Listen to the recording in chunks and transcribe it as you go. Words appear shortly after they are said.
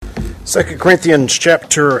2 Corinthians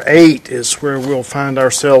chapter 8 is where we'll find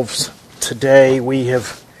ourselves today. We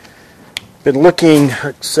have been looking,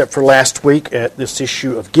 except for last week, at this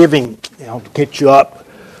issue of giving. To catch you up,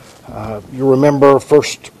 you remember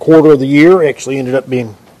first quarter of the year actually ended up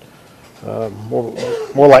being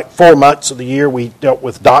more like 4 months of the year we dealt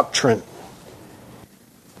with doctrine.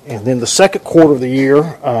 And then the second quarter of the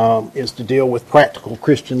year is to deal with practical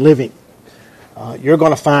Christian living. You're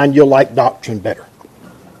going to find you'll like doctrine better.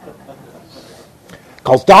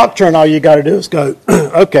 Because doctrine, all you got to do is go,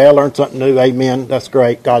 okay, I learned something new, amen, that's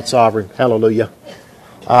great, God's sovereign, hallelujah.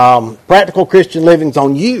 Practical Christian living's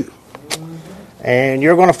on you. And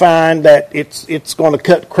you're going to find that it's going to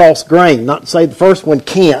cut cross grain. Not to say the first one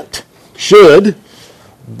can't, should,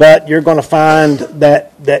 but you're going to find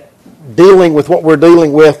that dealing with what we're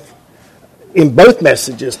dealing with in both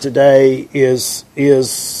messages today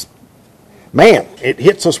is man, it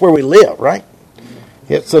hits us where we live, right?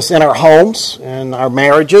 Hits us in our homes and our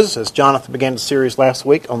marriages, as Jonathan began the series last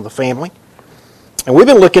week on the family. And we've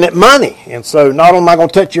been looking at money. And so not only am I going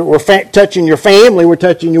to touch we're touching your family, we're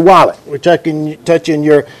touching your wallet. We're touching your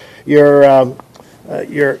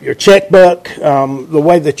checkbook, the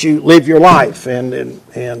way that you live your life. And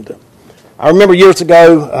I remember years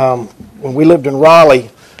ago when we lived in Raleigh,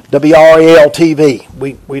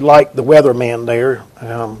 WRAL-TV, we liked the weatherman there.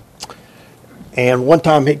 And one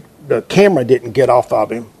time the camera didn't get off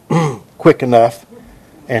of him quick enough,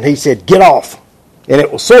 and he said, "Get off." And it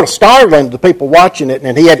was sort of startling to the people watching it,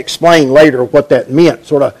 and he had explained later what that meant.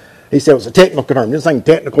 He said it was a technical term. It didn't sound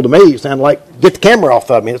technical to me. It sounded like, get the camera off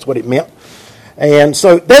of me. That's what it meant. And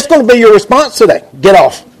so that's going to be your response today. Get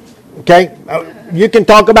off. Okay? You can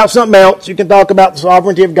talk about something else. You can talk about the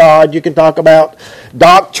sovereignty of God. You can talk about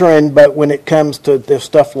doctrine, but when it comes to this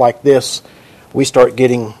stuff like this, we start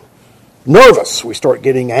getting nervous. We start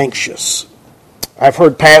getting anxious. I've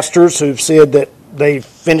heard pastors who've said that they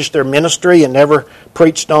finished their ministry and never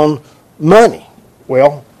preached on money.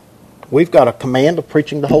 Well, we've got a command of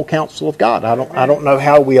preaching the whole counsel of God. I don't know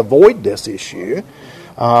how we avoid this issue,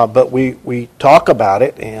 but we talk about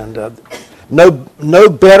it, and no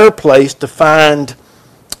better place to find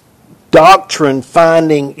doctrine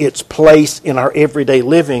finding its place in our everyday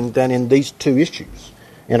living than in these two issues,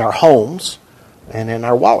 in our homes and in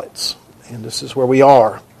our wallets. And this is where we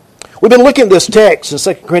are. We've been looking at this text in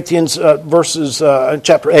 2 Corinthians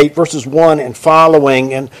chapter 8, verses 1 and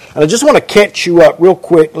following. And I just want to catch you up real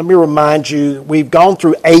quick. Let me remind you, we've gone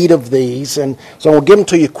through 8 of these, and so I'll give them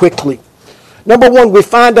to you quickly. Number 1, we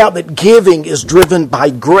find out that giving is driven by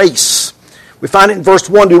grace. We find it in verse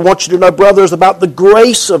 1. We want you to know, brothers, about the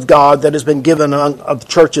grace of God that has been given of the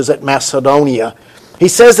churches at Macedonia. He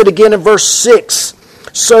says it again in verse 6.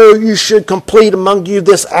 So you should complete among you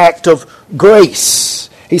this act of grace.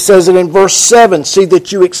 He says it in verse 7. See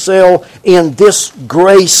that you excel in this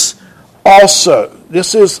grace also.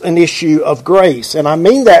 This is an issue of grace. And I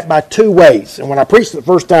mean that by 2 ways. And when I preached it the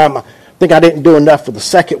first time, I think I didn't do enough for the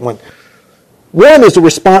second one. One is a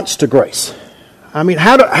response to grace. I mean,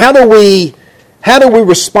 how do we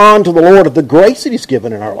respond to the Lord of the grace that He's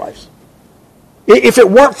given in our lives? If it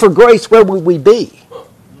weren't for grace, where would we be?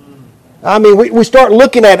 I mean, we start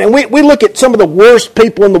looking at it, and we look at some of the worst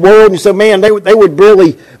people in the world, and say, man, they would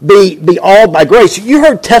really be awed by grace. You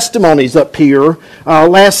heard testimonies up here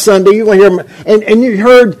last Sunday. You hear them, and you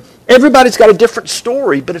heard everybody's got a different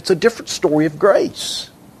story, but it's a different story of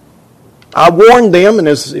grace. I warned them, and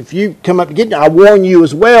if you come up to get me, I warn you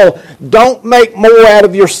as well, don't make more out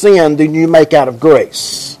of your sin than you make out of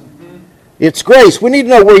grace. It's grace. We need to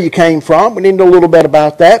know where you came from. We need to know a little bit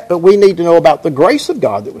about that, but we need to know about the grace of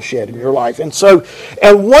God that was shed in your life. And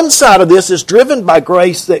one side of this is driven by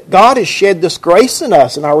grace, that God has shed this grace in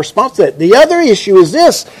us and our response to that. The other issue is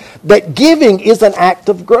this, that giving is an act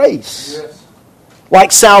of grace. Yes.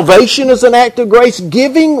 Like salvation is an act of grace,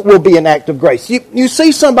 giving will be an act of grace. You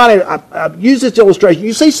see somebody, I use this illustration,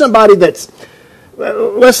 you see somebody that's,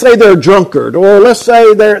 let's say they're a drunkard, or let's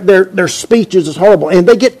say their speech is horrible, and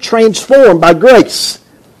they get transformed by grace.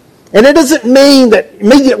 And it doesn't mean that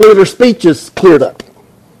immediately their speech is cleared up.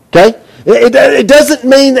 Okay? It doesn't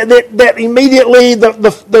mean that immediately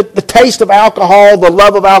the taste of alcohol, the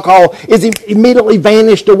love of alcohol is immediately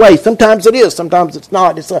vanished away. Sometimes it is, sometimes it's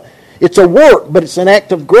not. It's a work, but it's an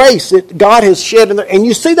act of grace that God has shed in there. And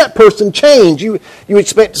you see that person change. You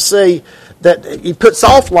expect to see that he puts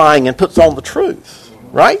off lying and puts on the truth,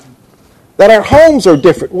 right? That our homes are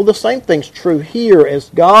different. Well, the same thing's true here. As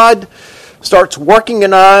God starts working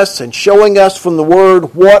in us and showing us from the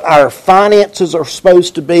Word what our finances are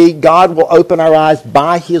supposed to be, God will open our eyes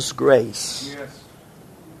by His grace. Yes.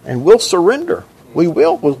 And we'll surrender. We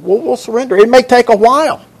will. We'll surrender. It may take a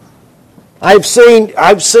while. I've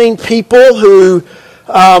seen people who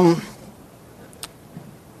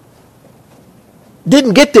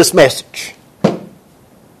didn't get this message.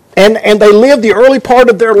 And they lived the early part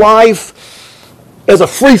of their life as a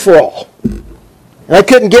free-for-all. They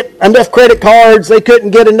couldn't get enough credit cards. They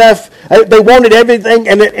couldn't get enough. They wanted everything.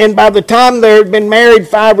 And by the time they had been married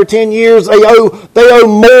 5 or 10 years, they owe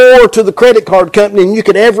more to the credit card company than you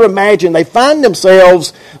could ever imagine. They find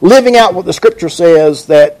themselves living out what the Scripture says,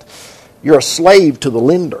 that you're a slave to the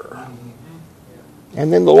lender.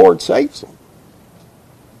 And then the Lord saves them.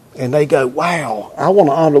 And they go, wow, I want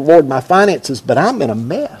to honor the Lord in my finances, but I'm in a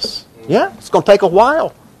mess. Yeah, it's going to take a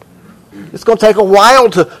while. It's going to take a while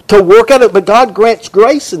to work at it, but God grants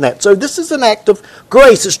grace in that. So this is an act of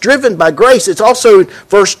grace. It's driven by grace. It's also, in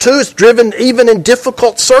verse 2, it's driven even in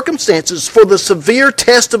difficult circumstances. For the severe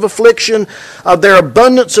test of affliction, of their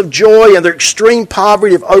abundance of joy and their extreme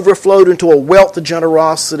poverty have overflowed into a wealth of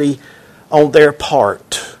generosity on their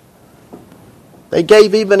part. They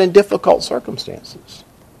gave even in difficult circumstances.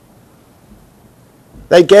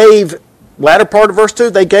 They gave, latter part of verse 2,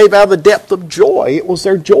 they gave out of the depth of joy. It was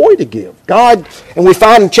their joy to give. God, and we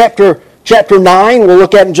find in chapter 9, we'll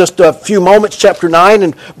look at in just a few moments, chapter 9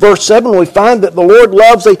 and verse 7, we find that the Lord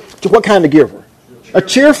loves what kind of giver? A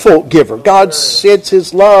cheerful giver. God sheds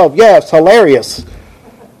His love. Yes, hilarious.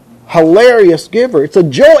 Hilarious giver. It's a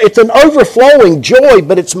joy. It's an overflowing joy,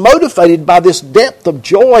 but it's motivated by this depth of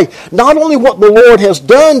joy. Not only what the Lord has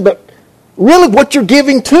done, but really what you're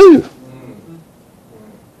giving to.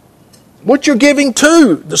 What you're giving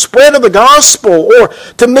to, the spread of the gospel, or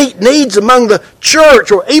to meet needs among the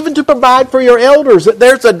church, or even to provide for your elders. That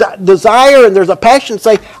there's a desire and there's a passion to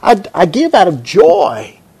say, I give out of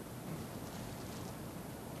joy.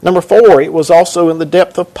 Number 4, it was also in the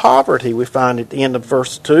depth of poverty. We find at the end of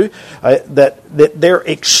verse 2 that their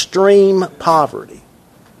extreme poverty.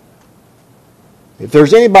 If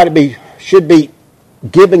there's anybody should be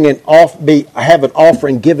giving have an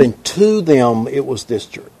offering given to them, it was this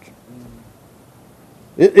church.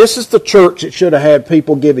 This is the church that should have had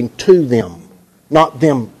people giving to them, not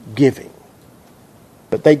them giving.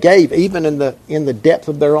 But they gave even in the depth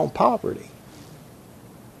of their own poverty.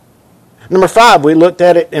 Number 5, we looked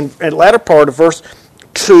at it in the latter part of verse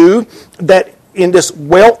 2, that in this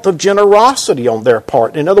wealth of generosity on their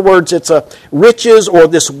part. In other words, it's a riches or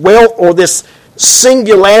this wealth or this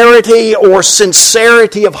singularity or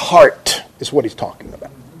sincerity of heart is what he's talking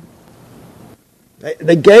about.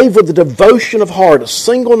 They gave with a devotion of heart, a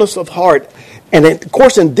singleness of heart. And of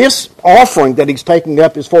course, in this offering that he's taking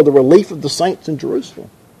up is for the relief of the saints in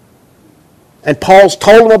Jerusalem. And Paul's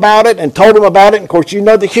told them about it and told them about it. And of course, you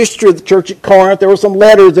know the history of the church at Corinth. There were some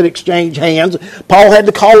letters that exchanged hands. Paul had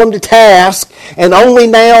to call them to task. And only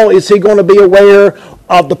now is he going to be aware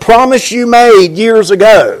of the promise you made years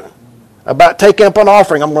ago about taking up an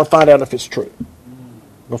offering. I'm going to find out if it's true.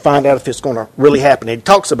 We'll find out if it's going to really happen. He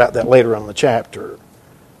talks about that later on in the chapter.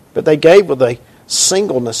 But they gave with a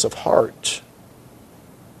singleness of heart.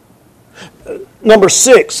 Number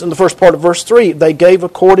 6, in the first part of verse 3, they gave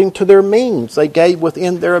according to their means. They gave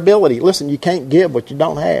within their ability. Listen, you can't give what you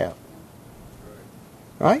don't have.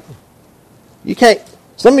 Right? You can't.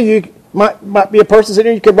 Some of you might be a person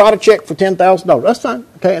sitting here, you could write a check for $10,000. That's fine.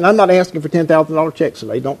 Okay, and I'm not asking for $10,000 checks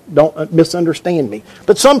today. Don't misunderstand me.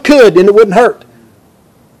 But some could, and it wouldn't hurt.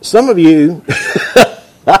 Some of you,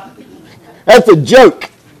 that's a joke,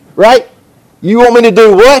 right? You want me to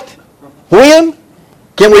do what? When?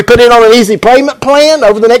 Can we put it on an easy payment plan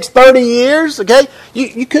over the next 30 years? Okay,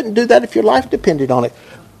 you couldn't do that if your life depended on it.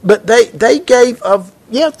 But they gave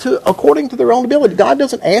according to their own ability. God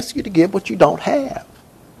doesn't ask you to give what you don't have.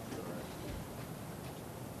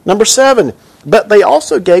 Number 7, but they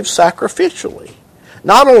also gave sacrificially.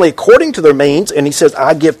 Not only according to their means, and he says,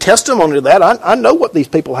 I give testimony to that. I know what these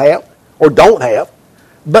people have or don't have.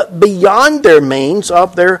 But beyond their means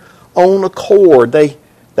of their own accord, they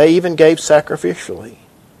even gave sacrificially.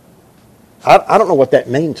 I don't know what that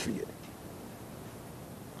means for you.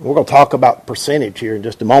 We're going to talk about percentage here in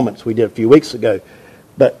just a moment, as we did a few weeks ago.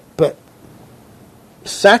 But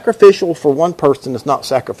sacrificial for one person is not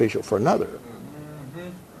sacrificial for another.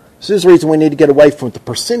 This is the reason we need to get away from the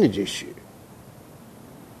percentage issue.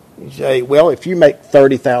 You say, well, if you make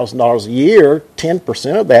 $30,000 a year,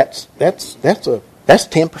 10% of that's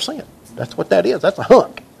 10%. That's what that is. That's a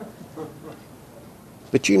hunk.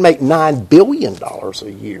 But you make $9 billion a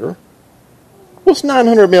year. What's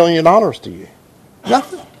 $900 million to you?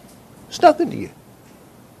 Nothing. It's nothing to you.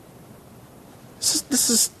 This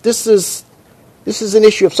is an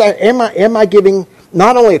issue of am I giving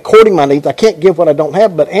not only according to my needs? I can't give what I don't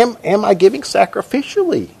have, but am I giving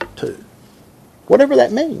sacrificially to? Whatever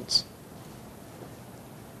that means.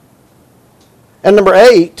 And number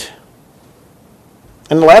 8,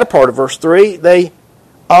 in the latter part of verse 3, they,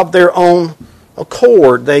 of their own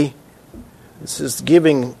accord, this is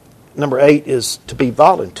giving, number 8 is to be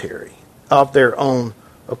voluntary, of their own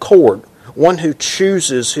accord. One who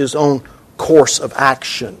chooses his own course of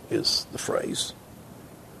action is the phrase.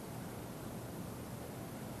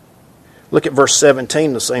 Look at verse 17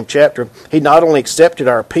 in the same chapter. He not only accepted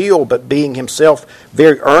our appeal, but being himself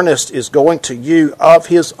very earnest, is going to you of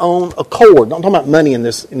his own accord. Not talking about money in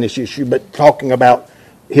this issue, but talking about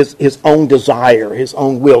his own desire, his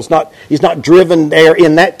own will. He's not driven there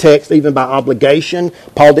in that text even by obligation.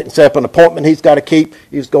 Paul didn't set up an appointment he's got to keep.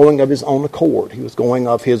 He was going of his own accord. He was going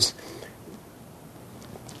of his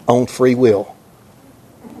own free will.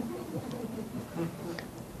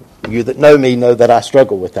 You that know me know that I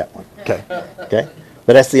struggle with that one. Okay.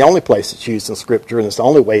 But that's the only place it's used in Scripture, and it's the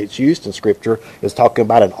only way it's used in Scripture is talking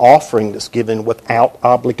about an offering that's given without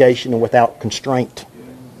obligation and without constraint.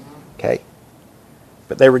 Okay.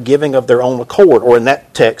 But they were giving of their own accord, or in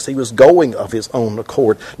that text, he was going of his own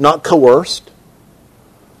accord. Not coerced,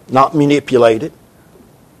 not manipulated,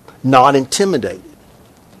 not intimidated.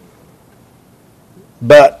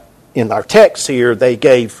 But in our text here, they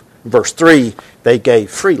gave, verse 3, they gave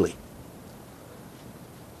freely.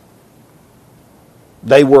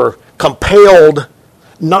 They were compelled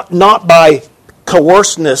not by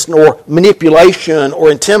coerciveness nor manipulation or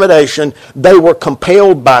intimidation. They were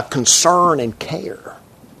compelled by concern and care.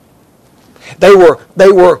 They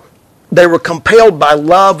were compelled by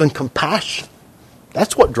love and compassion.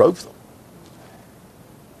 That's what drove them.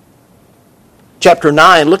 Chapter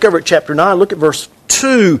 9, look over at chapter 9, look at verse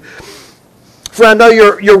 2. For I know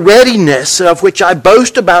your readiness, of which I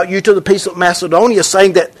boast about you to the peace of Macedonia,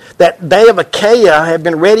 saying that they of Achaia have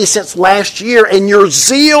been ready since last year, and your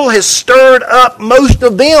zeal has stirred up most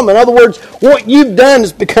of them. In other words, what you've done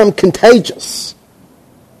has become contagious.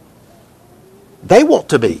 They want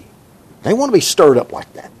to be stirred up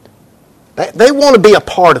like that. They want to be a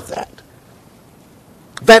part of that.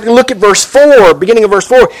 In fact, look at verse 4, beginning of verse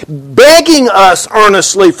 4, begging us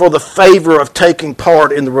earnestly for the favor of taking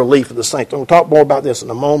part in the relief of the saints. We'll talk more about this in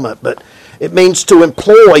a moment, but it means to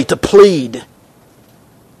employ, to plead.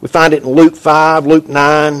 We find it in Luke 5, Luke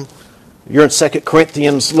 9. You're in 2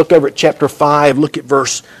 Corinthians. Look over at chapter 5. Look at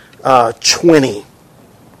verse 20.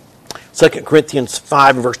 2 Corinthians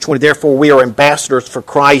 5 and verse 20. Therefore, we are ambassadors for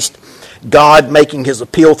Christ, God making his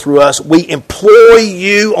appeal through us. We employ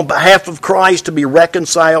you on behalf of Christ to be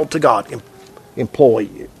reconciled to God. Employ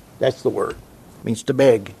you. That's the word. It means to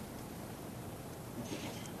beg.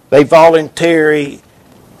 They voluntarily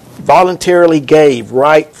gave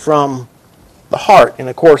right from the heart. And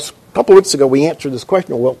of course, a couple of weeks ago we answered this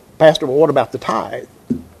question, well, Pastor, what about the tithe?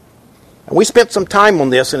 And we spent some time on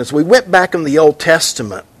this, and as we went back in the Old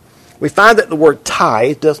Testament, we find that the word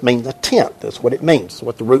tithe does mean the tenth. That's what it means.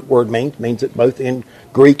 What the root word means. It means it both in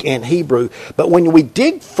Greek and Hebrew. But when we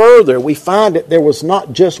dig further, we find that there was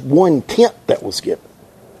not just 1/10 that was given.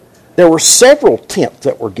 There were several tenths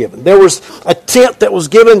that were given. There was a tenth that was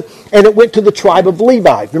given, and it went to the tribe of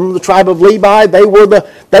Levi. Remember the tribe of Levi?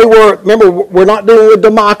 Remember, we're not dealing with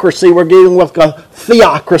democracy. We're dealing with a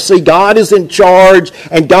theocracy. God is in charge,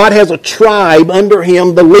 and God has a tribe under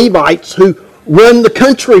him, the Levites, who run the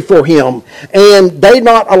country for him. And they're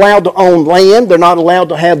not allowed to own land. They're not allowed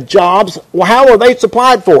to have jobs. Well, how are they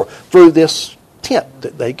supplied for? Through this tenth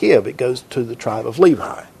that they give. It goes to the tribe of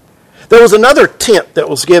Levi. There was another tenth that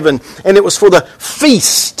was given, and it was for the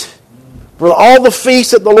feast. For all the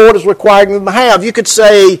feasts that the Lord is requiring them to have. You could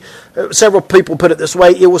say, several people put it this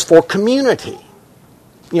way, it was for community.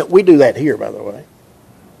 You know, we do that here, by the way.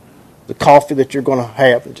 The coffee that you're going to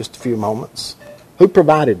have in just a few moments. Who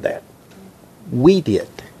provided that? We did.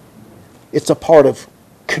 It's a part of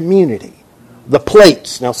community. The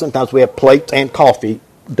plates. Now, sometimes we have plates and coffee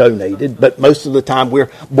donated, but most of the time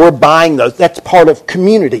we're buying those. That's part of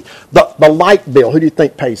community. The light bill, who do you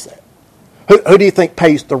think pays that? Who do you think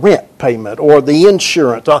pays the rent payment or the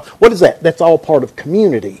insurance? What is that? That's all part of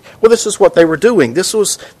community. Well, this is what they were doing. This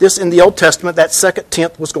in the Old Testament, that second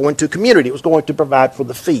tenth was going to community. It was going to provide for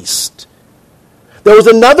the feast. There was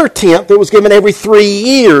another tenth that was given every 3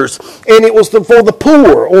 years, and it was for the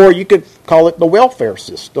poor, or you could call it the welfare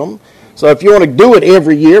system. So if you want to do it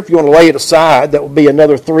every year, if you want to lay it aside, that would be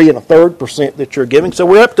another 3 1/3% that you're giving. So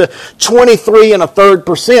we're up to 23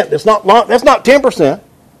 1/3%. That's not 10%,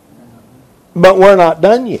 but we're not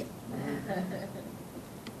done yet.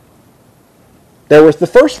 There was the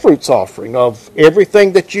first fruits offering of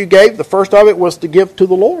everything that you gave. The first of it was to give to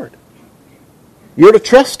the Lord. You're to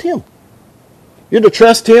trust him. You're to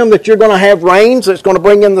trust Him that you're going to have rains that's going to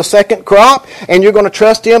bring in the second crop, and you're going to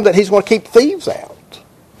trust Him that He's going to keep thieves out.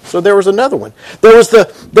 So there was another one. There was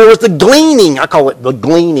the gleaning. I call it the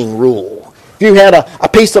gleaning rule. If you had a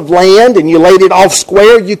piece of land and you laid it off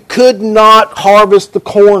square, you could not harvest the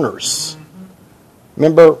corners.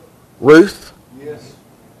 Remember Ruth? Yes.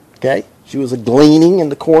 Okay. She was a gleaning in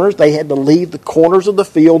the corners. They had to leave the corners of the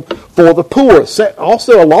field for the poor.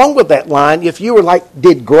 Also, along with that line, if you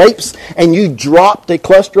did grapes and you dropped a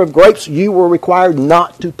cluster of grapes, you were required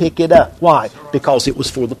not to pick it up. Why? Because it was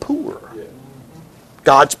for the poor.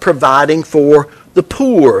 God's providing for the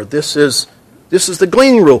poor. This is the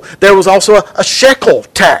gleaning rule. There was also a shekel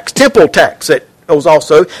tax, temple tax that was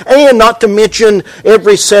also, and not to mention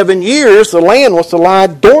every 7 years the land was to lie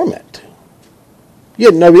dormant. You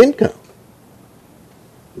had no income.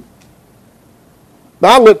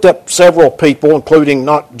 Now, I looked up several people, including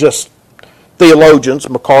not just theologians,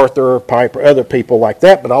 MacArthur, Piper, other people like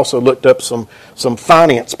that, but also looked up some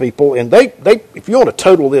finance people, and they if you want to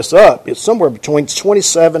total this up, it's somewhere between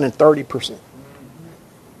 27 and 30%.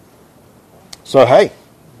 So hey,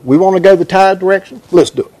 we want to go the tithe direction? Let's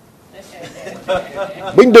do it.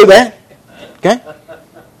 We can do that. Okay?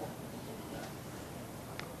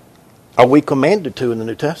 Are we commanded to in the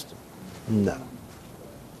New Testament? No.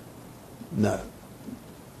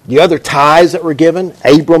 The other tithes that were given,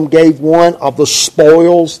 Abram gave one of the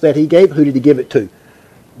spoils that he gave. Who did he give it to?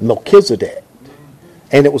 Melchizedek.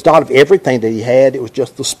 And it was not of everything that he had, it was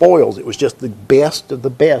just the spoils. It was just the best of the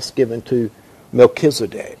best given to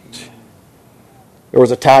Melchizedek. There was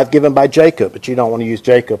a tithe given by Jacob, but you don't want to use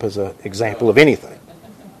Jacob as an example of anything.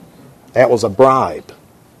 That was a bribe.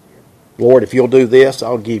 Lord, if you'll do this,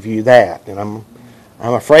 I'll give you that. And I'm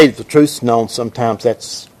afraid if the truth's known, sometimes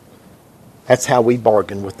that's how we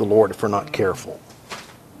bargain with the Lord if we're not careful.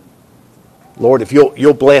 Lord, if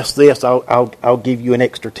you'll bless this, I'll give you an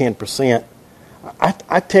extra 10%.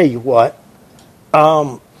 I tell you what,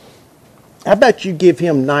 how about you give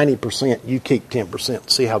him 90%, you keep 10%,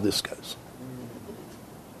 see how this goes.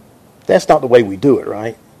 That's not the way we do it,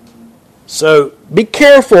 right? So be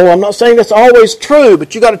careful. I'm not saying that's always true,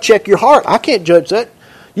 but you got to check your heart. I can't judge that.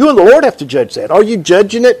 You and the Lord have to judge that. Are you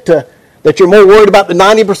judging it that you're more worried about the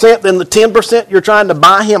 90% than the 10% you're trying to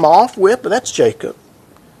buy him off with? But that's Jacob.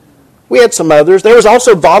 We had some others. There was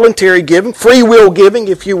also voluntary giving, free will giving,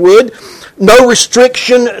 if you would. No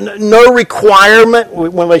restriction, no requirement.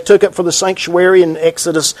 When they took it for the sanctuary in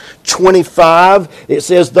Exodus 25, it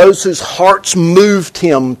says those whose hearts moved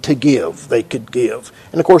him to give, they could give.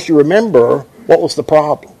 And of course, you remember, what was the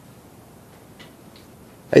problem?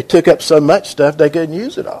 They took up so much stuff, they couldn't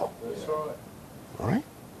use it all. That's right. All right?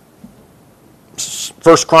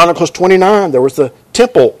 1 Chronicles 29, there was the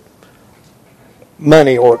temple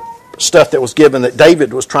money or stuff that was given that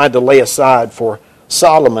David was trying to lay aside for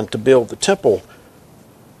Solomon to build the temple.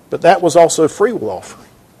 But that was also a free will offering.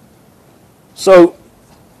 So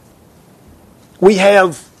we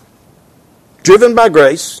have, driven by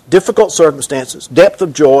grace, difficult circumstances, depth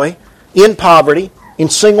of joy, in poverty, in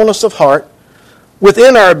singleness of heart,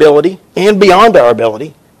 within our ability and beyond our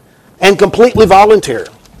ability, and completely voluntary.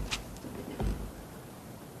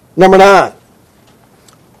 Number 9.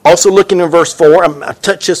 Also looking in verse 4, I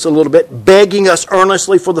touched this a little bit, begging us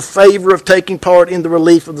earnestly for the favor of taking part in the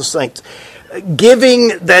relief of the saints.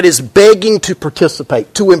 Giving that is begging to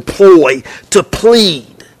participate, to employ, to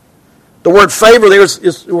plead. The word favor there is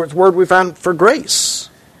the word we find for grace.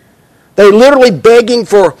 They're literally begging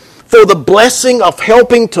for the blessing of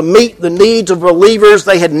helping to meet the needs of believers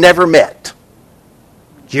they had never met.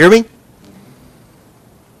 Do you hear me?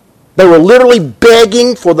 They were literally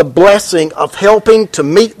begging for the blessing of helping to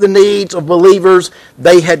meet the needs of believers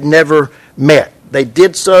they had never met. They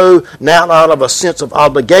did so not out of a sense of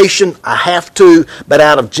obligation, I have to, but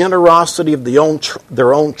out of generosity of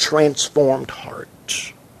their own transformed heart.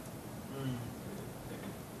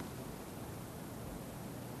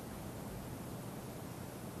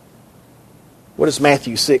 What does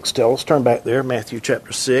Matthew 6 tell us? Turn back there, Matthew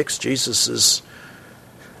chapter 6. Jesus is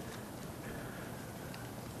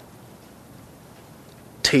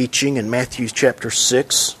teaching in Matthew chapter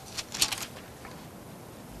 6.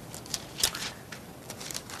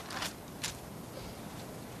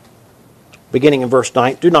 Beginning in verse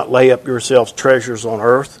 9, do not lay up yourselves treasures on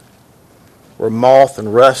earth, where moth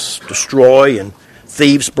and rust destroy and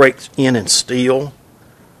thieves break in and steal.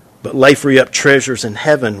 But lay for you up treasures in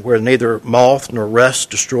heaven, where neither moth nor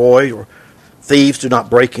rust destroy, or thieves do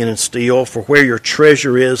not break in and steal. For where your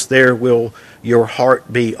treasure is, there will your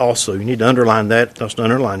heart be also. You need to underline that. That's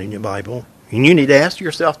underlined in your Bible. And you need to ask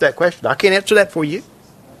yourself that question. I can't answer that for you.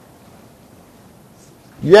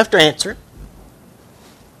 You have to answer it.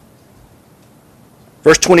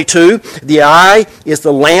 Verse 22, the eye is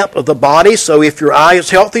the lamp of the body, so if your eye is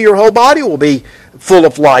healthy, your whole body will be full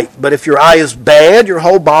of light. But if your eye is bad, your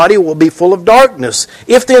whole body will be full of darkness.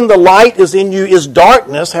 If then the light is in you is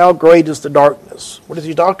darkness, how great is the darkness? What is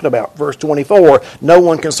he talking about? Verse 24, no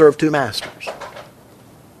one can serve two masters.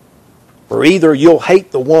 For either you'll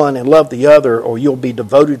hate the one and love the other, or you'll be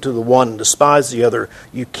devoted to the one and despise the other.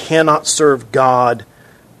 You cannot serve God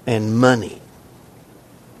and money.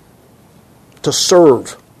 To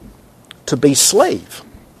serve, to be slave,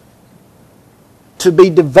 to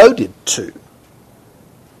be devoted to.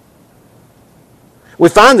 We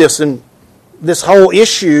find this in this whole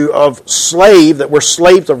issue of slave, that we're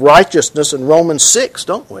slaves of righteousness in Romans 6,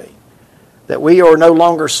 don't we? That we are no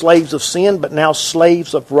longer slaves of sin, but now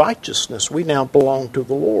slaves of righteousness. We now belong to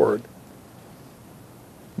the Lord.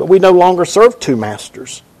 But we no longer serve two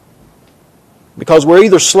masters. Because we're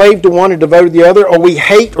either slave to one and devoted to the other, or we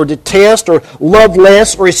hate or detest or love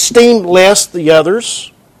less or esteem less the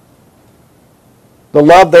others. The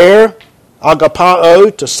love there,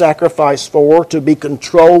 agapao, to sacrifice for, to be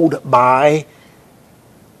controlled by,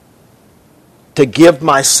 to give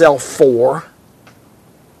myself for.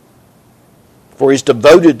 For he's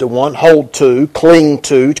devoted to one, hold to, cling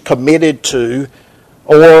to, committed to,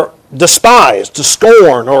 or despise, to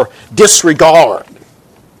scorn, or disregard.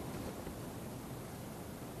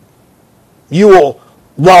 You will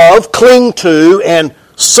love, cling to, and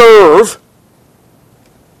serve,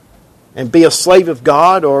 and be a slave of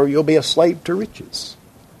God, or you'll be a slave to riches.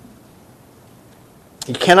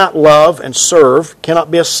 You cannot love and serve,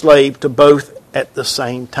 cannot be a slave to both at the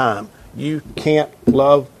same time. You can't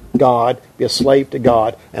love God, be a slave to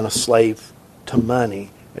God, and a slave to money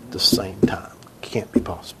at the same time. Can't be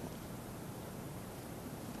possible.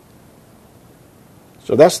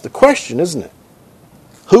 So that's the question, isn't it?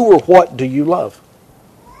 Who or what do you love?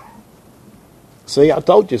 See, I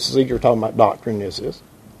told you, you're talking about doctrine, this is.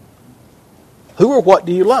 Who or what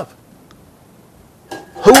do you love?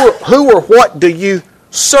 Who or what do you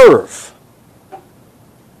serve?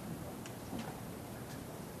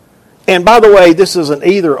 And by the way, this is an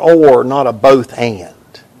either or, not a both and.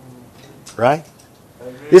 Right?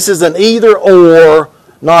 This is an either or,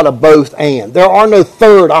 not a both and. There are no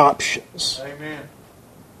third options.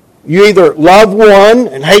 You either love one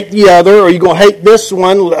and hate the other, or you're going to hate this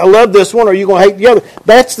one, love this one, or you're going to hate the other.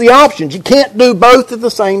 That's the options. You can't do both at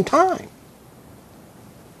the same time.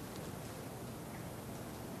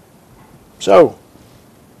 So,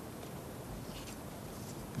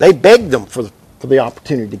 they begged them for the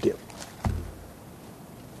opportunity to give.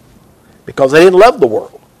 Because they didn't love the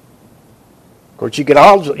world. Of course, you could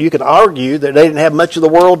argue that they didn't have much of the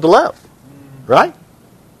world to love. Right?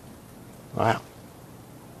 Wow.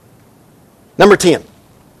 Number 10.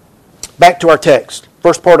 Back to our text.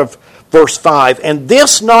 First part of verse 5. And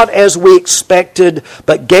this not as we expected,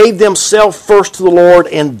 but gave themselves first to the Lord,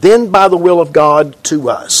 and then by the will of God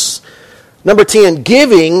to us. Number 10.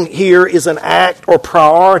 Giving here is an act or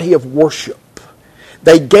priority of worship.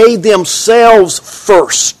 They gave themselves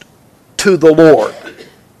first to the Lord.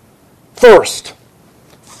 First.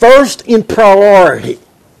 First in priority.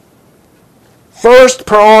 First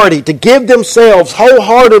priority, to give themselves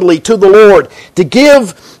wholeheartedly to the Lord, to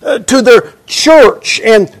give to their church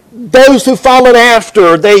and those who followed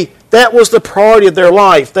after. That was the priority of their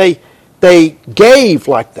life. They gave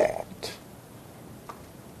like that.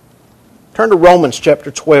 Turn to Romans chapter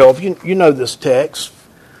 12. You know this text.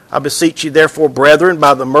 I beseech you therefore, brethren,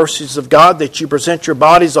 by the mercies of God, that you present your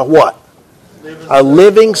bodies a what? A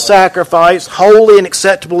living sacrifice, holy and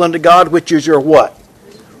acceptable unto God, which is your what?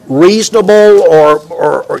 Reasonable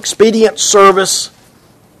or expedient service.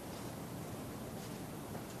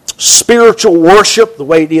 Spiritual worship, the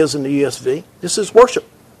way it is in the ESV. This is worship.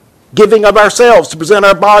 Giving of ourselves to present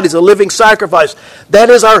our bodies a living sacrifice. That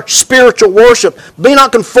is our spiritual worship. Be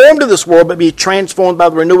not conformed to this world, but be transformed by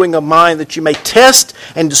the renewing of mind, that you may test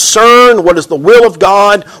and discern what is the will of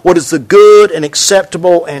God, what is the good and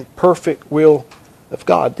acceptable and perfect will of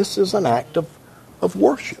God. This is an act of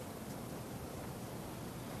worship.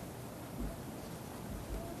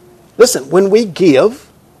 Listen, when we give,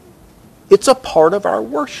 it's a part of our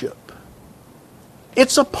worship.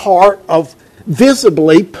 It's a part of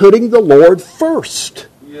visibly putting the Lord first.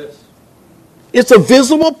 Yes. It's a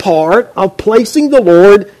visible part of placing the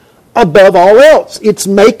Lord above all else. It's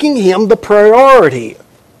making Him the priority.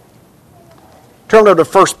 Turn over to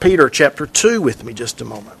 1 Peter chapter 2 with me just a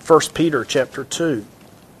moment. 1 Peter chapter 2.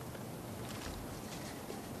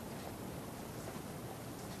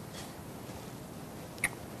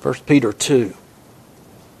 First Peter 2.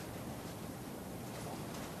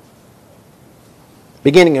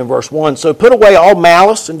 beginning in verse 1. So put away all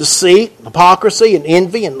malice and deceit, and hypocrisy and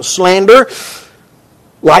envy and slander.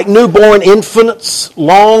 Like newborn infants,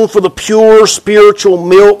 long for the pure spiritual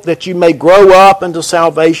milk that you may grow up into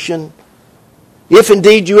salvation, if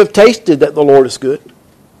indeed you have tasted that the Lord is good.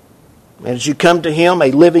 And as you come to Him,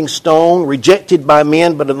 a living stone, rejected by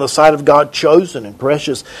men, but in the sight of God chosen and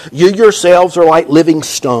precious, you yourselves are like living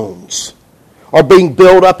stones, are being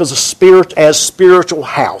built up as a spiritual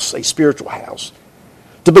house,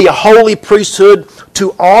 to be a holy priesthood,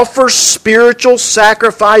 to offer spiritual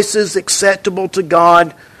sacrifices acceptable to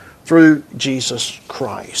God through Jesus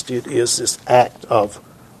Christ. It is this act of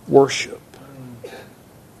worship.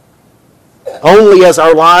 Only as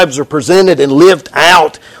our lives are presented and lived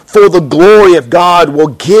out for the glory of God will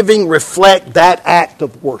giving reflect that act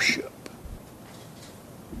of worship.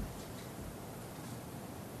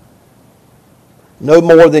 No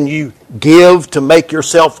more than you give to make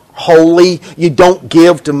yourself holy, you don't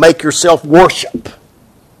give to make yourself worship.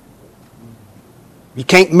 You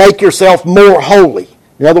can't make yourself more holy.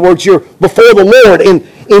 In other words, you're before the Lord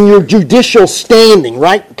in your judicial standing,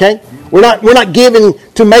 right? Okay? We're not giving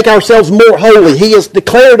to make ourselves more holy. He has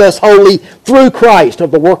declared us holy through Christ,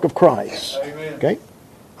 of the work of Christ. Amen. Okay?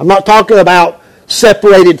 I'm not talking about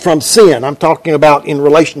separated from sin. I'm talking about in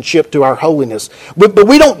relationship to our holiness. But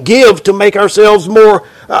we don't give to make ourselves more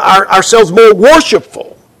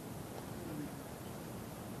worshipful.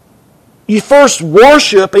 You first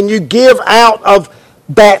worship and you give out of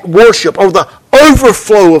that worship, or the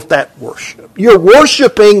overflow of that worship. You're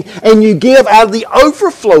worshiping and you give out of the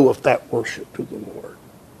overflow of that worship to the Lord.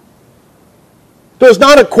 There's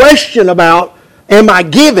not a question about, am I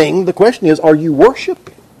giving? The question is, are you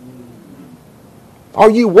worshiping? Are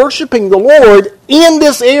you worshiping the Lord in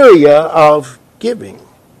this area of giving?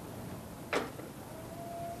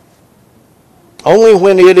 Only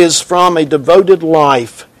when it is from a devoted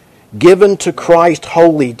life given to Christ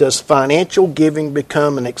wholly does financial giving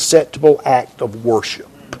become an acceptable act of worship,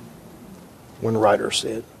 one writer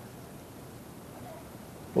said.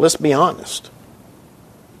 Let's be honest.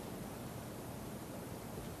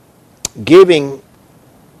 Giving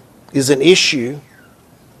is an issue,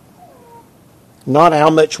 not how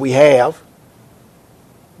much we have,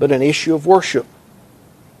 but an issue of worship.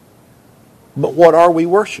 But what are we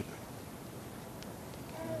worshiping?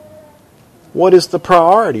 What is the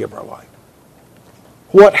priority of our life?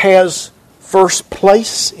 What has first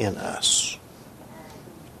place in us?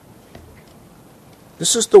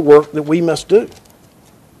 This is the work that we must do.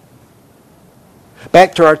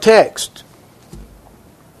 Back to our text.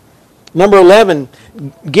 Number 11,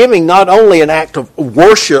 giving not only an act of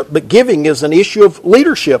worship, but giving is an issue of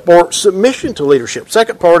leadership or submission to leadership.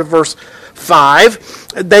 Second part of verse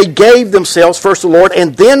 5, they gave themselves first to the Lord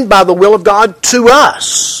and then by the will of God to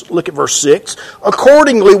us. Look at verse 6.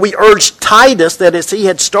 Accordingly, we urge Titus that as he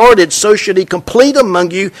had started, so should he complete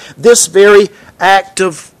among you this very act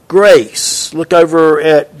of grace. Look over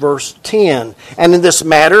at verse 10. And in this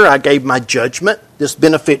matter I gave my judgment. This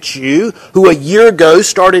benefits you, who a year ago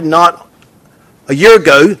started not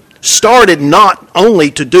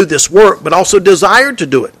only to do this work, but also desired to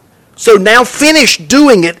do it. So now finish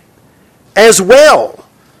doing it as well,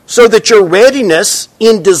 so that your readiness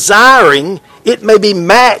in desiring it may be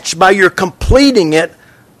matched by your completing it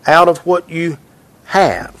out of what you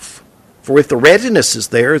have. For if the readiness is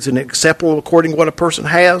there, it's acceptable according to what a person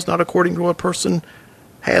has, not according to what a person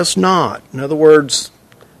has not. In other words,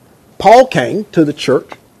 Paul came to the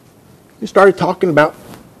church. He started talking about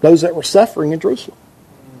those that were suffering in Jerusalem.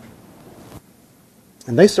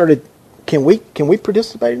 And they started, can we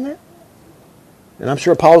participate in that? And I'm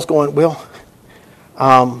sure Paul's going, well,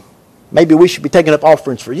 maybe we should be taking up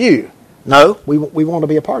offerings for you. No, we want to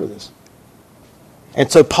be a part of this.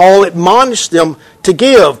 And so Paul admonished them to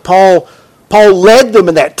give. Paul led them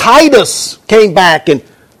in that. Titus came back and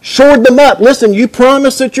shored them up. Listen, you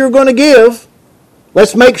promised that you're going to give.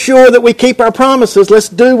 Let's make sure that we keep our promises. Let's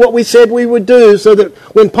do what we said we would do so that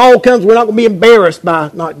when Paul comes, we're not going to be embarrassed by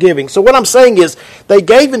not giving. So what I'm saying is they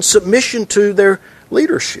gave in submission to their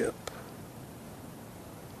leadership.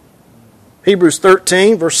 Hebrews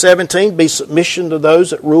 13, verse 17, be submission to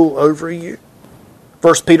those that rule over you.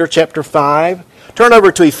 1 Peter chapter 5. Turn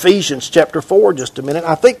over to Ephesians chapter 4 just a minute.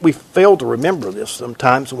 I think we fail to remember this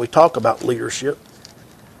sometimes when we talk about leadership.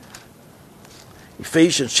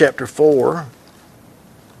 Ephesians chapter 4.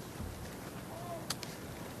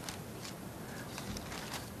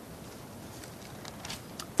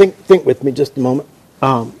 Think with me just a moment.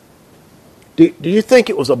 Do you think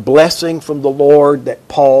it was a blessing from the Lord that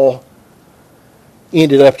Paul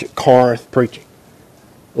ended up at Corinth preaching?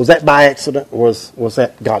 Was that by accident, or was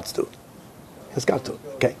that God's doing? It's God's doing.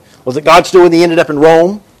 Okay. Was it God's doing? He ended up in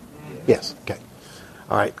Rome? Yes. Okay.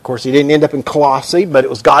 All right. Of course, he didn't end up in Colossae, but it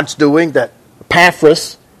was God's doing that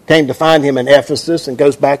Epaphras came to find him in Ephesus and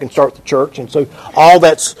goes back and starts the church. And so all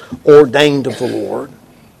that's ordained of the Lord.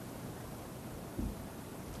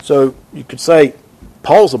 So you could say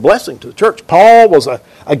Paul's a blessing to the church. Paul was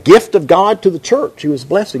a gift of God to the church. He was a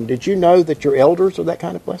blessing. Did you know that your elders are that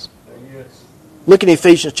kind of blessing? Yes. Look at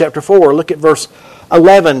Ephesians chapter 4. Look at verse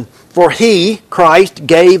 11. For he, Christ,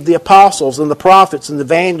 gave the apostles and the prophets and the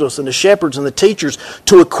evangelists and the shepherds and the teachers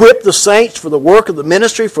to equip the saints for the work of the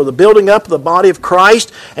ministry, for the building up of the body of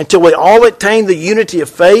Christ, until we all attain the unity of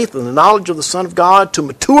faith and the knowledge of the Son of God, to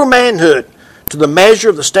mature manhood, to the measure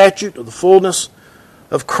of the statute of the fullness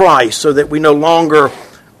of Christ, so that we no longer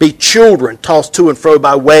be children tossed to and fro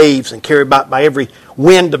by waves and carried about by every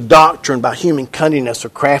wind of doctrine, by human cunningness or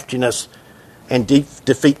craftiness and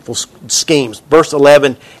deceitful schemes. Verse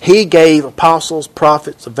 11, he gave apostles,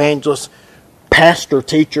 prophets, evangelists, pastor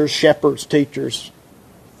teachers, shepherds teachers.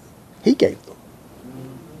 He gave them.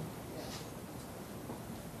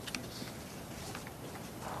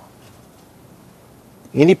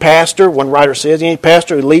 Any pastor, one writer says, any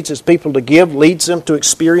pastor who leads his people to give leads them to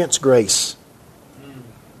experience grace.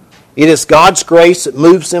 It is God's grace that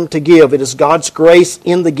moves them to give. It is God's grace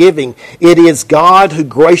in the giving. It is God who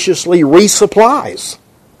graciously resupplies.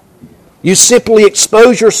 You simply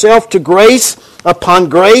expose yourself to grace upon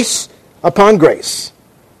grace upon grace.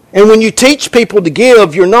 And when you teach people to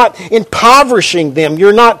give, you're not impoverishing them.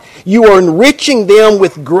 You are enriching them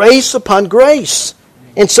with grace upon grace.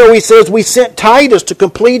 And so he says, we sent Titus to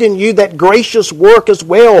complete in you that gracious work as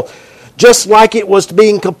well, just like it was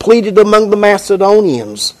being completed among the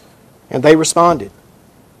Macedonians. And they responded.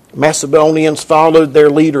 Macedonians followed their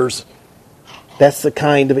leaders. That's the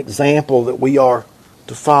kind of example that we are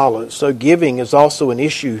to follow. So giving is also an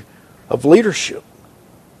issue of leadership.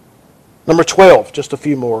 Number 12, just a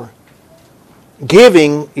few more.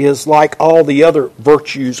 Giving is like all the other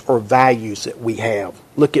virtues or values that we have.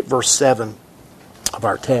 Look at verse 7 of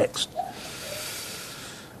our text.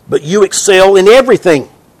 But you excel in everything,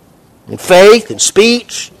 in faith, in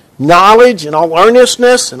speech, knowledge, and all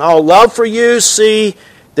earnestness, and all love for you. See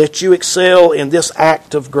that you excel in this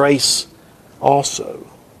act of grace also.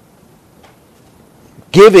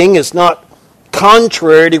 Giving is not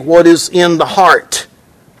contrary to what is in the heart,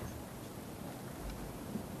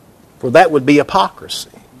 for that would be hypocrisy.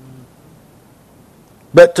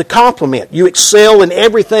 But to complement, you excel in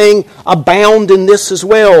everything, abound in this as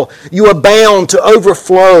well. You abound to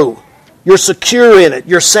overflow. You're secure in it.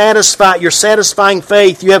 You're satisfied. You're satisfying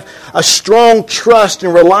faith. You have a strong trust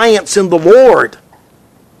and reliance in the Lord.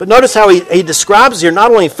 But notice how he describes here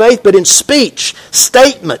not only in faith, but in speech,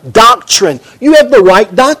 statement, doctrine. You have the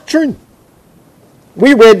right doctrine.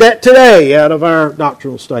 We read that today out of our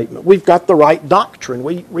doctrinal statement. We've got the right doctrine.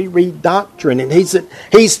 We read doctrine, and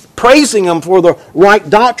he's praising them for the right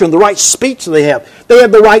doctrine, the right speech they have. They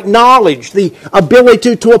have the right knowledge, the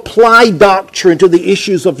ability to apply doctrine to the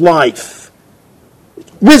issues of life.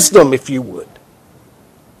 Wisdom, if you would.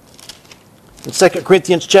 In 2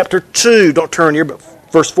 Corinthians chapter 2, don't turn here, but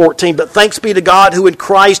verse 14, but thanks be to God who in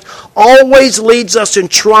Christ always leads us in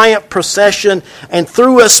triumph procession and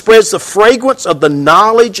through us spreads the fragrance of the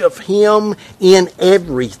knowledge of Him in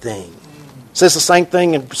everything. It says the same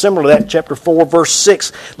thing and similar to that in chapter 4, verse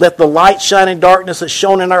 6. Let the light shine in darkness as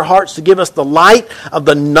shown in our hearts to give us the light of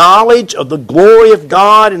the knowledge of the glory of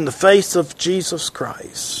God in the face of Jesus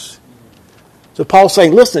Christ. So Paul's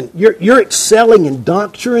saying, listen, you're excelling in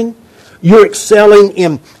doctrine. You're excelling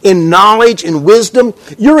in knowledge and wisdom.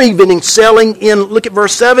 You're even excelling in, look at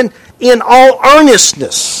verse 7, in all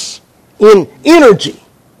earnestness, in energy.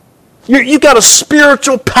 You've got a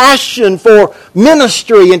spiritual passion for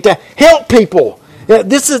ministry and to help people.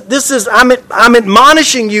 This is. I'm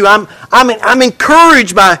admonishing you. I'm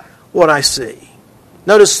encouraged by what I see.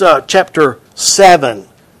 Notice chapter 7,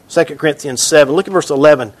 2 Corinthians 7. Look at verse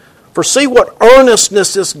 11. For see what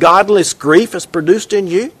earnestness this godless grief has produced in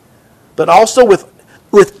you, but also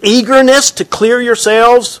with eagerness to clear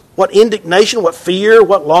yourselves, what indignation, what fear,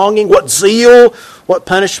 what longing, what zeal, what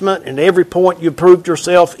punishment. And every point you proved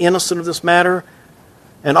yourself innocent of this matter.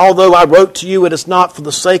 And although I wrote to you, it is not for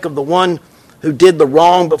the sake of the one who did the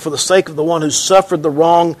wrong, but for the sake of the one who suffered the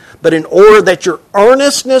wrong, but in order that your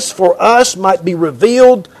earnestness for us might be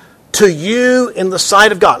revealed to you in the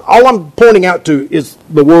sight of God. All I'm pointing out to is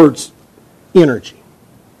the words energy.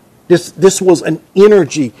 This was an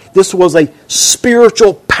energy. This was a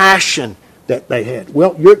spiritual passion that they had.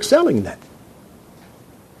 Well, you're excelling in that.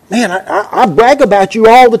 Man, I brag about you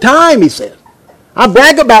all the time, he said. I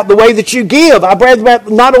brag about the way that you give. I brag about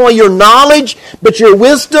not only your knowledge, but your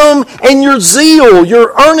wisdom and your zeal,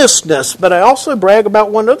 your earnestness. But I also brag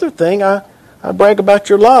about one other thing. I brag about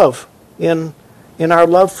your love in our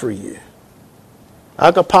love for you.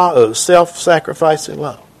 Agapao, self-sacrificing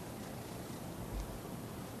love.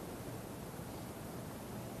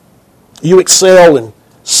 You excel in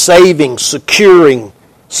saving, securing,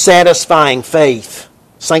 satisfying faith,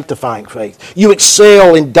 sanctifying faith. You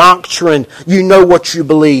excel in doctrine. You know what you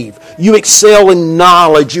believe. You excel in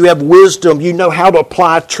knowledge. You have wisdom. You know how to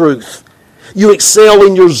apply truth. You excel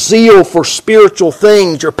in your zeal for spiritual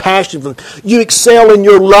things, your passion for them. You excel in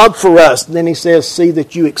your love for us. And then he says, see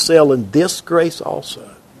that you excel in this grace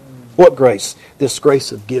also. What grace? This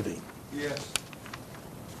grace of giving. Yes.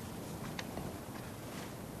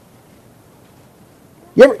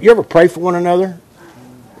 You ever pray for one another?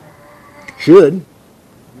 Should.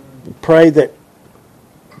 Pray that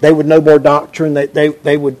they would know more doctrine, that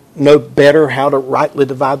they would know better how to rightly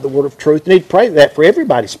divide the word of truth. You need to pray that for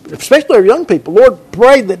everybody, especially our young people. Lord,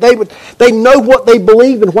 pray that they know what they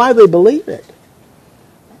believe and why they believe it.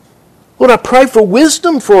 Lord, I pray for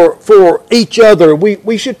wisdom for each other.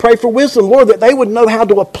 We should pray for wisdom, Lord, that they would know how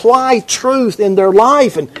to apply truth in their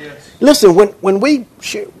life. And listen, when we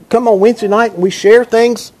come on Wednesday night and we share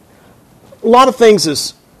things, a lot of things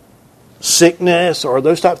is sickness or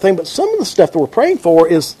those type of things, but some of the stuff that we're praying for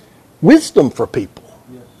is wisdom for people.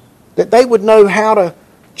 Yes. That they would know how to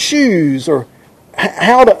choose or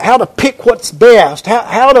how to pick what's best,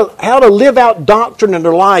 how to live out doctrine in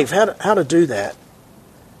their life, how to do that.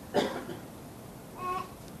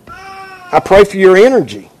 I pray for your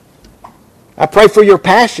energy. I pray for your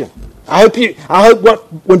passion. I hope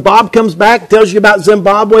when Bob comes back, tells you about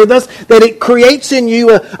Zimbabwe, that it creates in you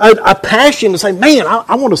a passion to say, man,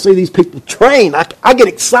 I want to see these people train. I get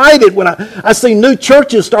excited when I see new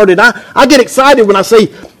churches started. I get excited when I see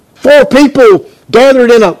 4 people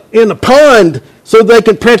gathered in a pond so they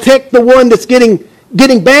can protect the one that's getting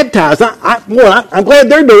baptized. I'm glad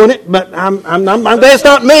they're doing it, but that's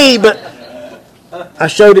not me. But I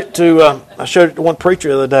showed it to one preacher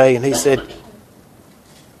the other day, and he said,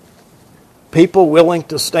 people willing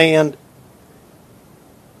to stand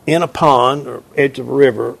in a pond or edge of a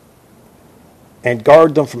river and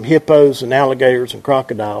guard them from hippos and alligators and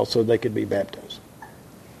crocodiles so they could be baptized.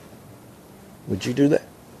 Would you do that?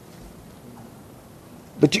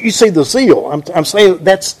 But you see the zeal. I'm saying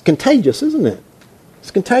that's contagious, isn't it?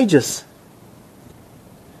 It's contagious.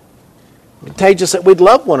 Contagious that we'd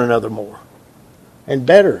love one another more and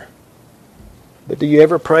better. But do you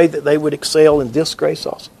ever pray that they would excel in this grace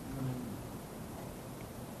also?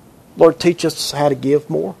 Lord, teach us how to give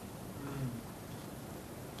more.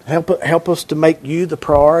 Help us to make you the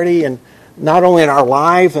priority, and not only in our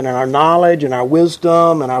life and in our knowledge and our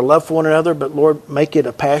wisdom and our love for one another, but Lord, make it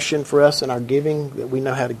a passion for us in our giving, that we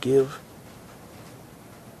know how to give.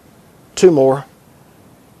 2 more.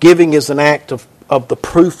 Giving is an act of the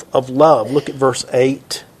proof of love. Look at verse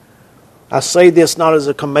 8. I say this not as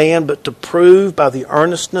a command, but to prove by the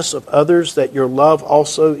earnestness of others that your love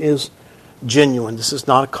also is genuine. This is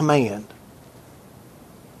not a command,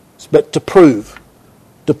 but to prove,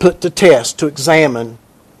 to put to test, to examine,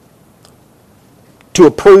 to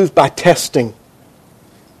approve by testing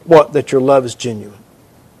that your love is genuine.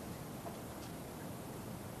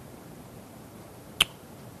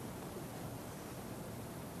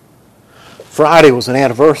 Friday was an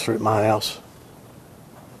anniversary at my house.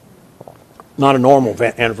 Not a normal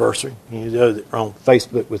anniversary. You know that are on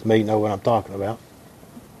Facebook with me know what I'm talking about.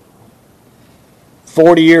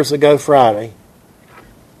 40 years ago Friday,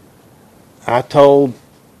 I told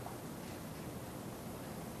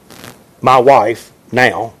my wife,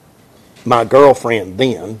 now, my girlfriend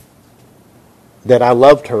then, that I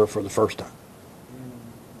loved her for the first time.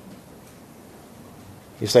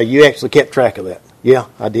 You say, you actually kept track of that. Yeah,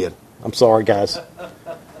 I did. I'm sorry, guys.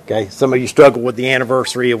 Okay, some of you struggle with the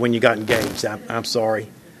anniversary of when you got engaged. I'm sorry.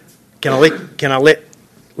 Can I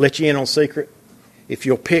let you in on a secret? If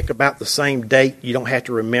you'll pick about the same date, you don't have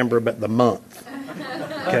to remember but the month.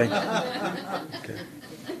 Okay?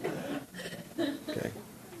 Okay.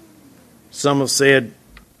 Some have said,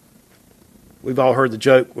 we've all heard the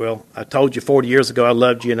joke, well, I told you 40 years ago I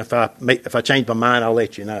loved you, and if I change my mind, I'll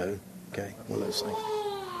let you know. Okay, one of those things.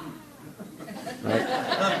 Right?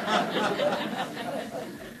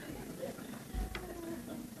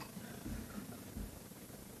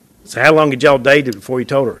 So how long had y'all dated before you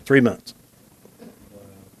told her? 3 months.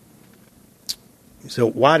 So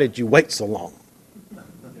why did you wait so long?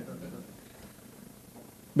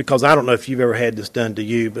 Because I don't know if you've ever had this done to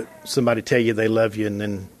you, but somebody tell you they love you and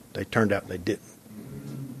then they turned out they didn't.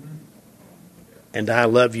 and I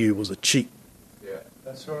love you was a cheap. Yeah,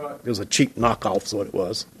 that's right. It was a cheap knockoff, is what it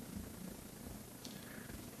was.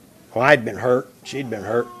 Well, I'd been hurt. She'd been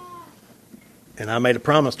hurt. And I made a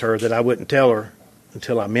promise to her that I wouldn't tell her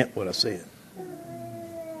until I meant what I said.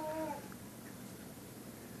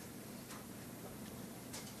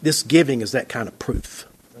 This giving is that kind of proof.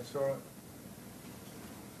 That's right.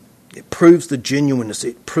 It proves the genuineness.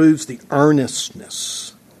 It proves the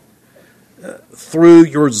earnestness. Through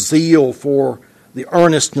your zeal for the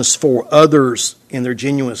earnestness for others in their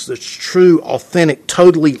genuineness. It's true, authentic,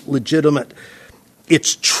 totally legitimate.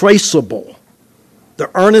 It's traceable. The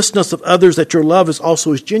earnestness of others that your love is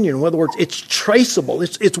also is genuine. In other words, it's traceable.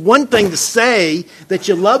 It's one thing to say that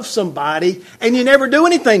you love somebody and you never do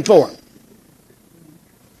anything for them.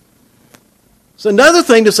 It's another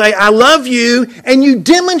thing to say, I love you, and you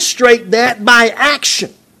demonstrate that by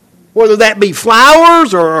action. Whether that be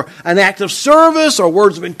flowers or an act of service or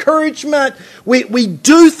words of encouragement. We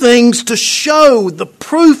do things to show the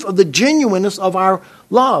proof of the genuineness of our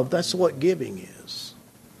love. That's what giving is.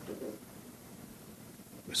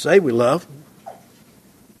 We say we love.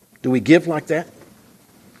 Do we give like that?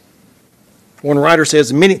 One writer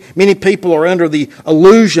says, many people are under the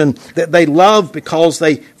illusion that they love because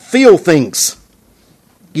they feel things.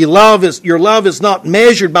 Your love is not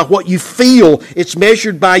measured by what you feel. It's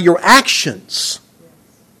measured by your actions.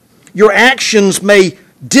 Your actions may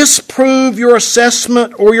disprove your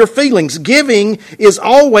assessment or your feelings. Giving is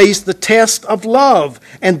always the test of love.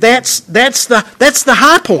 And that's the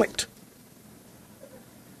high point.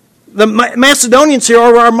 The Macedonians here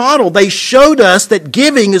are our model. They showed us that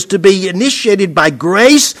giving is to be initiated by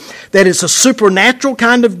grace, that it's a supernatural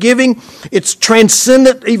kind of giving. It's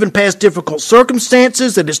transcendent even past difficult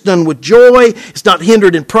circumstances, that it's done with joy. It's not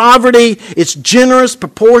hindered in poverty. It's generous,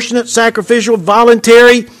 proportionate, sacrificial,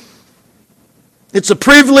 voluntary. It's a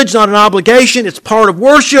privilege, not an obligation. It's part of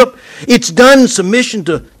worship. It's done in submission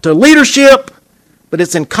to leadership. But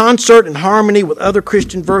it's in concert and harmony with other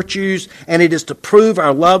Christian virtues, and it is to prove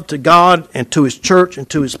our love to God and to His church and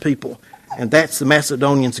to His people. And that's the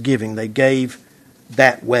Macedonians' giving. They gave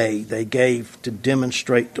that way. They gave to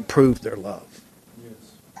demonstrate, to prove their love.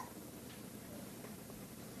 Yes.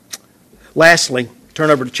 Lastly,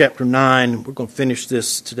 turn over to chapter 9. We're going to finish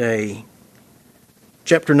this today.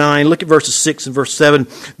 Chapter 9, look at verses 6 and verse 7.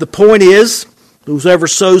 The point is, whoever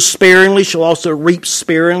sows sparingly shall also reap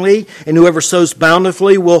sparingly, and whoever sows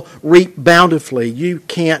bountifully will reap bountifully. You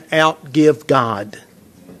can't outgive God.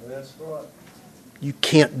 That's right. You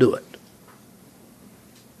can't do it.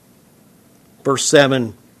 Verse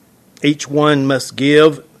 7, each one must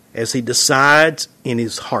give as he decides in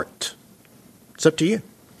his heart. It's up to you.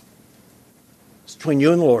 It's between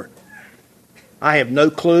you and the Lord. I have no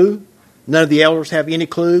clue. None of the elders have any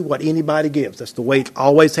clue what anybody gives. That's the way it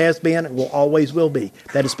always has been and will always will be.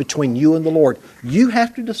 That is between you and the Lord. You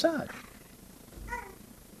have to decide.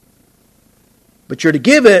 But you're to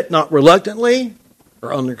give it not reluctantly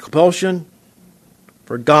or under compulsion,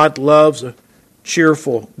 for God loves a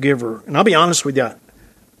cheerful giver. And I'll be honest with you,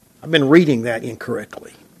 I've been reading that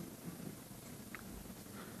incorrectly.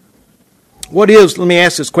 Let me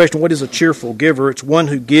ask this question, what is a cheerful giver? It's one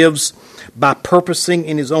who gives by purposing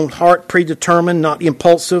in his own heart, predetermined, not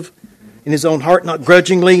impulsive, in his own heart, not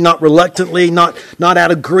grudgingly, not reluctantly, not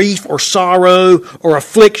out of grief or sorrow or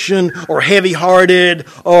affliction or heavy-hearted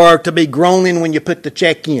or to be groaning when you put the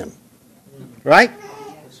check in. Right?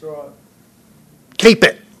 That's right. Keep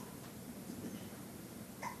it.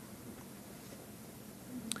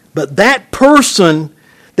 But that person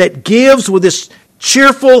that gives with this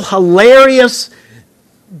cheerful, hilarious,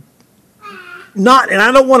 and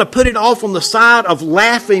I don't want to put it off on the side of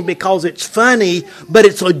laughing because it's funny, but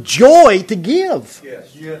it's a joy to give.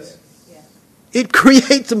 Yes. Yes. It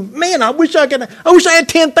creates I wish I had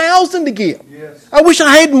 10,000 to give. Yes. I wish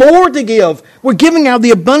I had more to give. We're giving out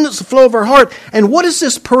the abundance, the flow of our heart. And what does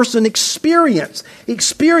this person experience?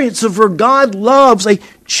 Experience of where God loves a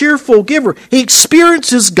cheerful giver. He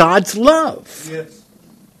experiences God's love. Yes.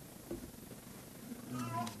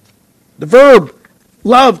 The verb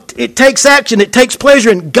love, it takes action, it takes pleasure,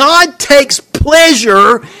 and God takes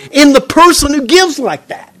pleasure in the person who gives like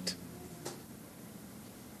that.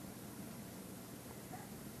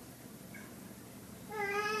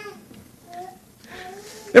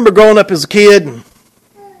 Remember growing up as a kid and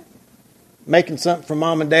making something for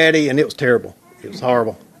mom and daddy, and it was terrible. It was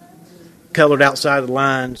horrible. Colored outside the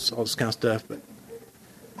lines, all this kind of stuff. But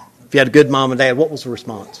if you had a good mom and dad, what was the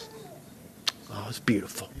response? Oh, it's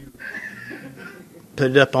beautiful.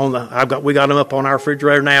 Put it up on we got them up on our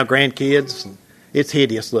refrigerator now, grandkids. And it's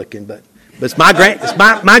hideous looking, but it's my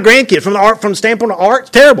grandkid from the standpoint of art. It's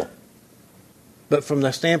terrible. but from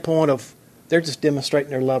the standpoint of they're just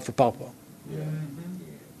demonstrating their love for Papa. Yeah.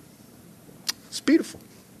 It's beautiful.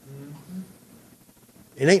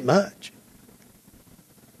 It ain't much.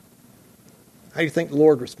 How do you think the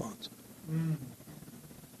Lord responds?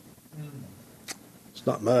 It's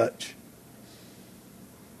not much.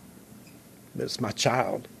 But it's my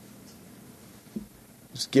child.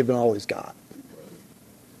 He's giving all he's got.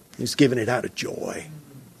 He's giving it out of joy.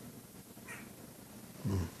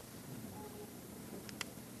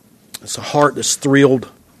 It's a heart that's thrilled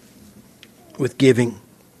with giving.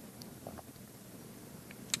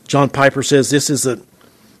 John Piper says this is an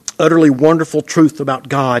utterly wonderful truth about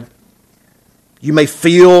God. You may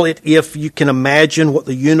feel it if you can imagine what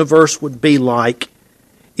the universe would be like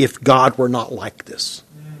if God were not like this.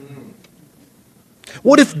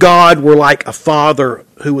 What if God were like a father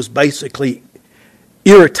who was basically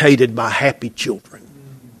irritated by happy children?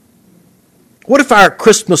 What if our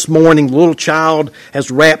Christmas morning little child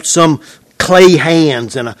has wrapped some clay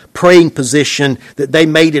hands in a praying position that they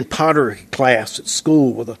made in pottery class at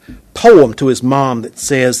school with a poem to his mom that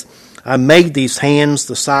says, I made these hands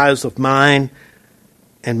the size of mine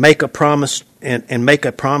and make a promise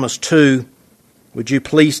too. Would you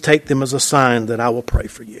please take them as a sign that I will pray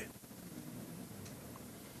for you?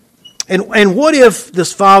 And what if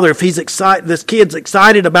this father, if he's excited, this kid's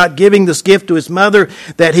excited about giving this gift to his mother,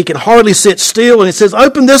 that he can hardly sit still, and he says,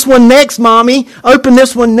 open this one next, Mommy. Open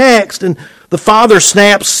this one next. And the father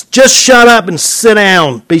snaps, just shut up and sit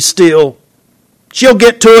down. Be still. She'll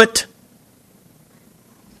get to it.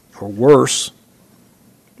 Or worse,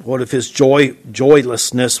 what if his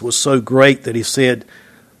joylessness was so great that he said,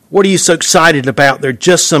 what are you so excited about? They're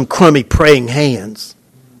just some crummy praying hands.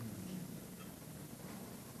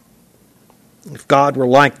 If God were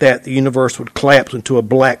like that, the universe would collapse into a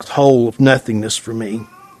black hole of nothingness for me.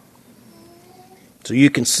 So you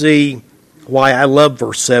can see why I love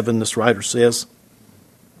verse 7, this writer says.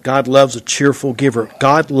 God loves a cheerful giver.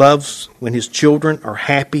 God loves when his children are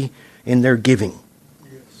happy in their giving.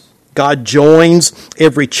 God joins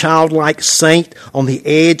every childlike saint on the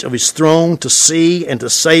edge of his throne to see and to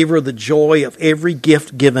savor the joy of every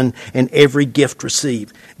gift given and every gift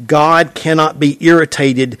received. God cannot be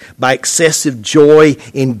irritated by excessive joy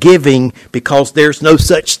in giving because there's no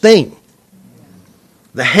such thing.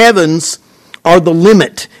 The heavens are the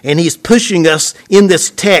limit, and he's pushing us in this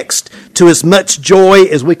text to as much joy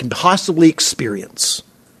as we can possibly experience.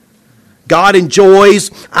 God enjoys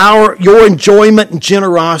your enjoyment and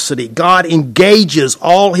generosity. God engages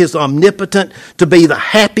all his omnipotent to be the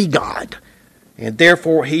happy God. And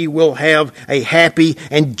therefore he will have a happy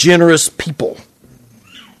and generous people.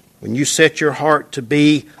 When you set your heart to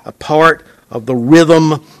be a part of the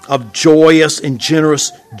rhythm of joyous and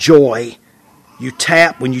generous joy,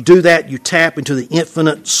 when you do that, you tap into the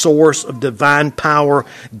infinite source of divine power,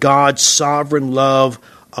 God's sovereign love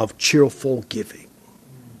of cheerful giving.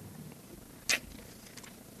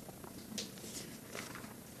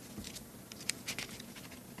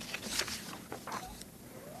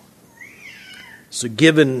 So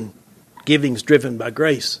giving is driven by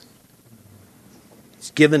grace.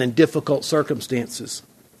 It's given in difficult circumstances.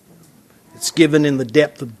 It's given in the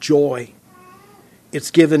depth of joy.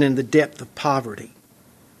 It's given in the depth of poverty.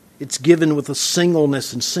 It's given with a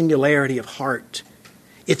singleness and singularity of heart.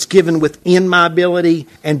 It's given within my ability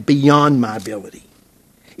and beyond my ability.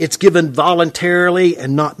 It's given voluntarily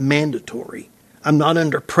and not mandatory. I'm not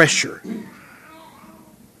under pressure.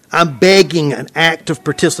 I'm begging an act of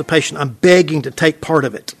participation. I'm begging to take part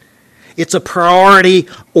of it. It's a priority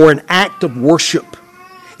or an act of worship.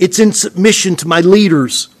 It's in submission to my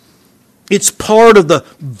leaders. It's part of the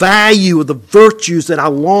value of the virtues that I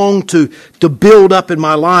long to build up in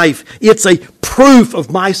my life. It's a proof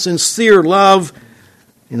of my sincere love,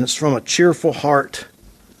 and it's from a cheerful heart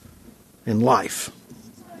in life.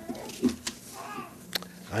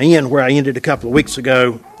 I end where I ended a couple of weeks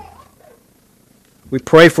ago. We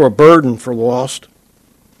pray for a burden for the lost.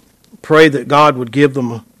 Pray that God would give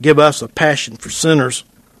us a passion for sinners.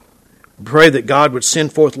 Pray that God would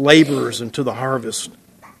send forth laborers into the harvest.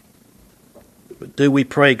 But do we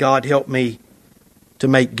pray, God, help me to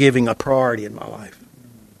make giving a priority in my life?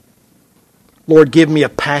 Lord, give me a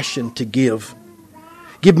passion to give.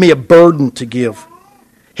 Give me a burden to give.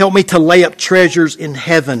 Help me to lay up treasures in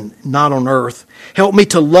heaven, not on earth. Help me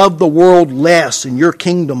to love the world less and your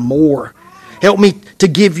kingdom more. Help me to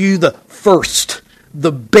give you the first,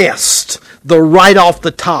 the best, the right off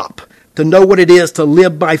the top, to know what it is to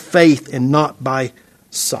live by faith and not by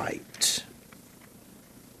sight.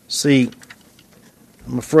 See,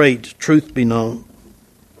 I'm afraid, truth be known,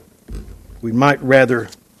 we might rather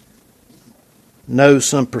know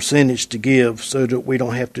some percentage to give so that we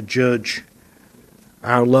don't have to judge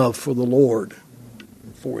our love for the Lord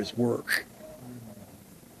and for His work.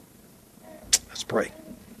 Let's pray.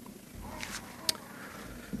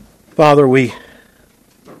 Father, we've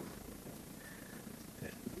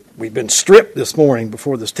been stripped this morning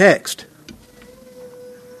before this text.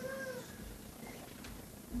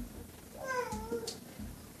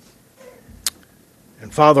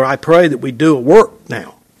 And Father, I pray that we do a work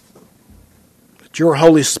now. That your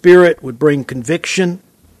Holy Spirit would bring conviction.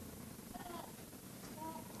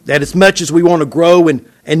 That as much as we want to grow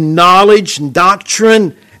in knowledge and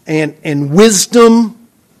doctrine and wisdom,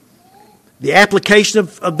 the application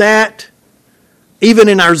of that, even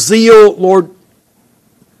in our zeal, Lord,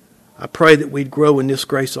 I pray that we'd grow in this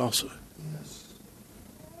grace also.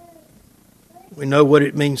 We know what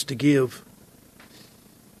it means to give.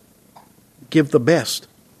 Give the best.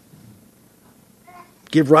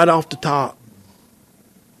 Give right off the top.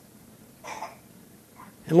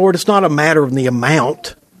 And Lord, it's not a matter of the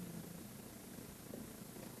amount.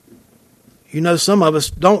 You know, some of us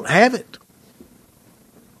don't have it.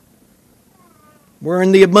 We're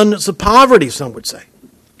in the abundance of poverty, some would say.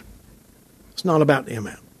 It's not about the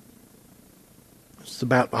amount. It's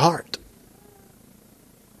about the heart.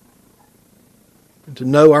 And to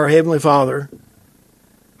know our Heavenly Father,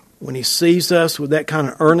 when He sees us with that kind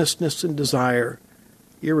of earnestness and desire,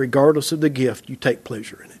 irregardless of the gift, you take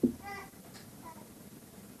pleasure in it.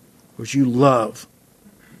 Because you love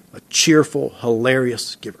a cheerful,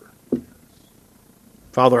 hilarious giver.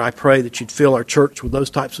 Father, I pray that you'd fill our church with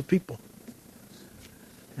those types of people.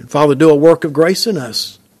 And Father, do a work of grace in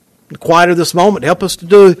us. In the quiet of this moment, help us to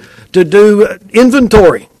do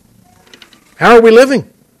inventory. How are we living?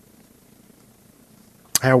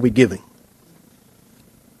 How are we giving?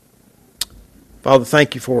 Father,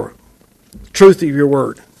 thank you for the truth of your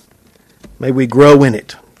word. May we grow in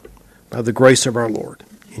it by the grace of our Lord.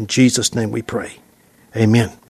 In Jesus' name we pray. Amen.